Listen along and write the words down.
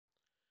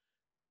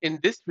In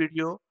this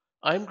video,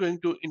 I'm going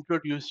to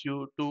introduce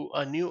you to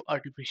a new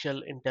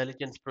artificial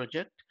intelligence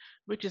project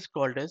which is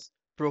called as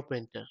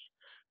ProPainter.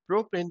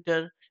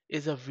 ProPainter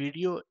is a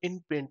video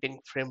in-painting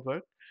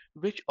framework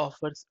which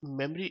offers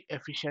memory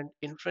efficient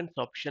inference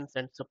options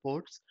and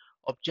supports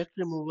object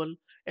removal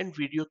and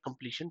video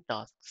completion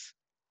tasks.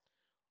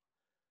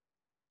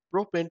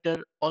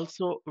 ProPainter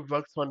also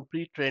works on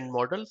pre-trained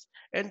models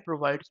and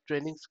provides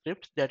training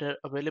scripts that are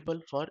available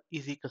for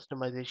easy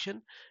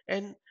customization,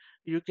 and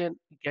you can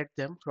get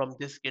them from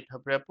this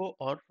GitHub repo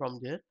or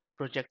from their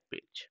project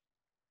page.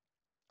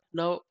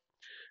 Now,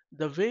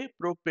 the way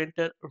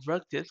ProPainter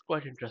works is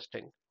quite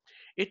interesting.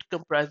 It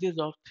comprises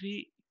of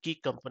three key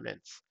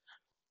components: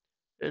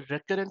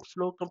 recurrent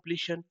flow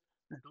completion,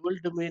 dual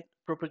domain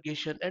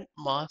propagation, and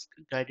mask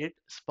guided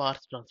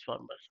sparse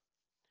transformer.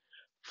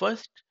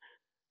 First,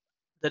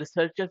 the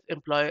researchers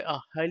employ a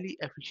highly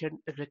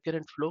efficient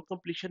recurrent flow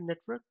completion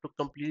network to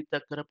complete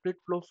the corrupted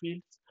flow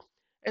fields,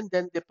 and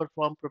then they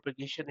perform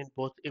propagation in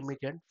both image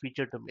and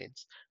feature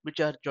domains,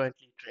 which are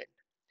jointly trained.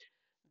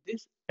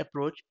 This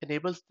approach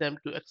enables them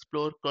to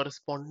explore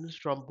correspondence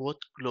from both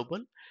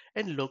global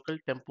and local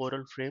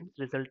temporal frames,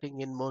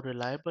 resulting in more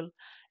reliable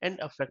and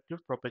effective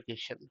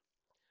propagation.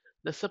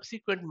 The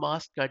subsequent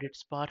mask-guided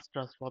sparse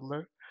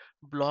transformer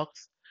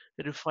blocks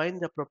refine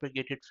the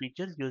propagated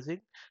features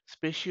using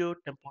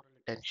spatio-temporal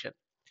attention,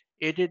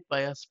 aided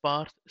by a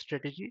sparse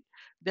strategy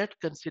that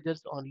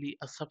considers only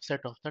a subset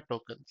of the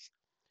tokens.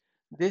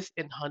 This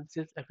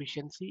enhances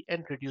efficiency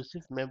and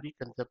reduces memory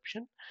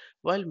consumption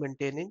while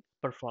maintaining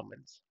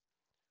performance.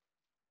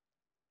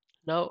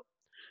 Now,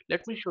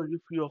 let me show you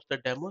a few of the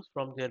demos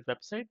from their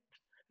website,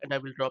 and I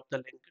will drop the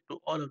link to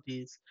all of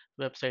these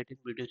website in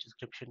video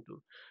description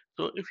too.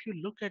 So if you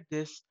look at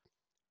this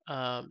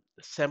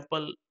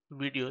sample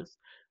videos,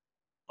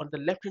 on the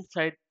left hand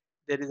side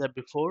there is a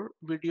before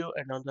video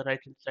and on the right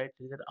hand side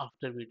there is an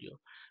after video.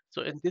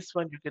 So in this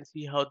one you can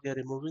see how they are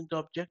removing the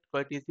object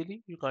quite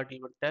easily. You can't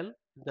even tell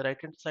in the right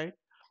hand side.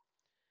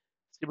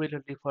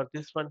 Similarly for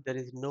this one there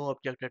is no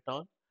object at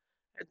all,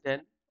 and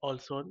then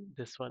also on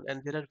this one,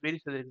 and there are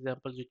various other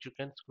examples which you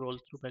can scroll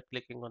through by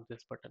clicking on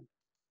this button.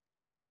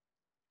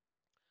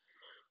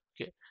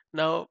 Okay,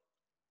 now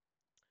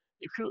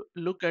if you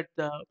look at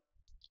the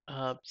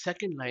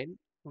second line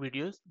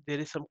videos, there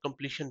is some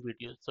completion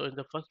videos. So in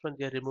the first one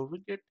they are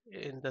removing it,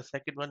 in the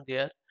second one they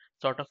are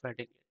sort of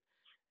adding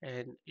it,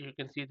 and you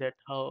can see that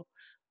how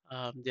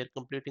they're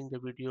completing the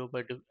video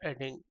by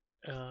adding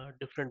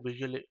different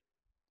visual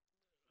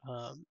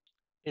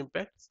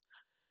impacts,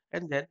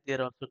 and then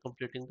they're also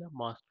completing the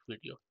masked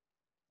video.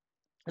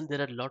 And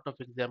there are a lot of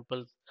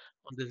examples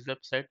on this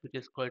website which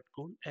is quite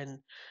cool. And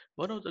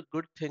one of the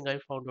good thing I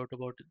found out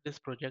about this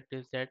project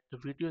is that the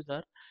videos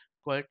are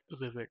quite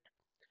vivid.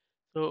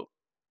 So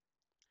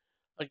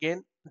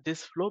again,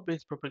 this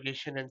flow-based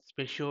propagation and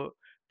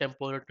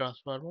spatio-temporal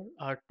transformer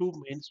are two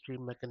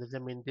mainstream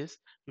mechanisms in this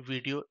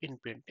video in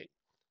printing.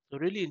 So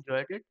really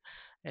enjoyed it,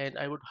 and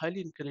I would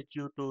highly encourage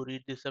you to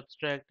read this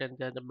abstract and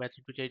then the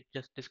method which I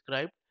just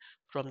described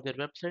from their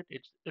website.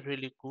 It's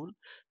really cool.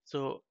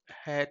 So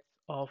hats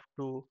off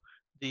to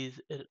these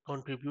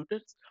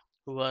contributors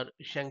who are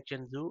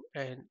Shangchen Zhu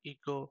and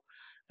Iko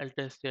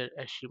Altaster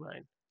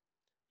Ashimine.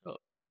 So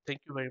thank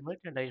you very much,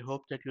 and I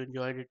hope that you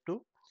enjoyed it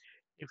too.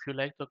 If you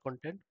like the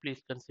content,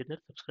 please consider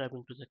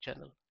subscribing to the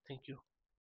channel. Thank you.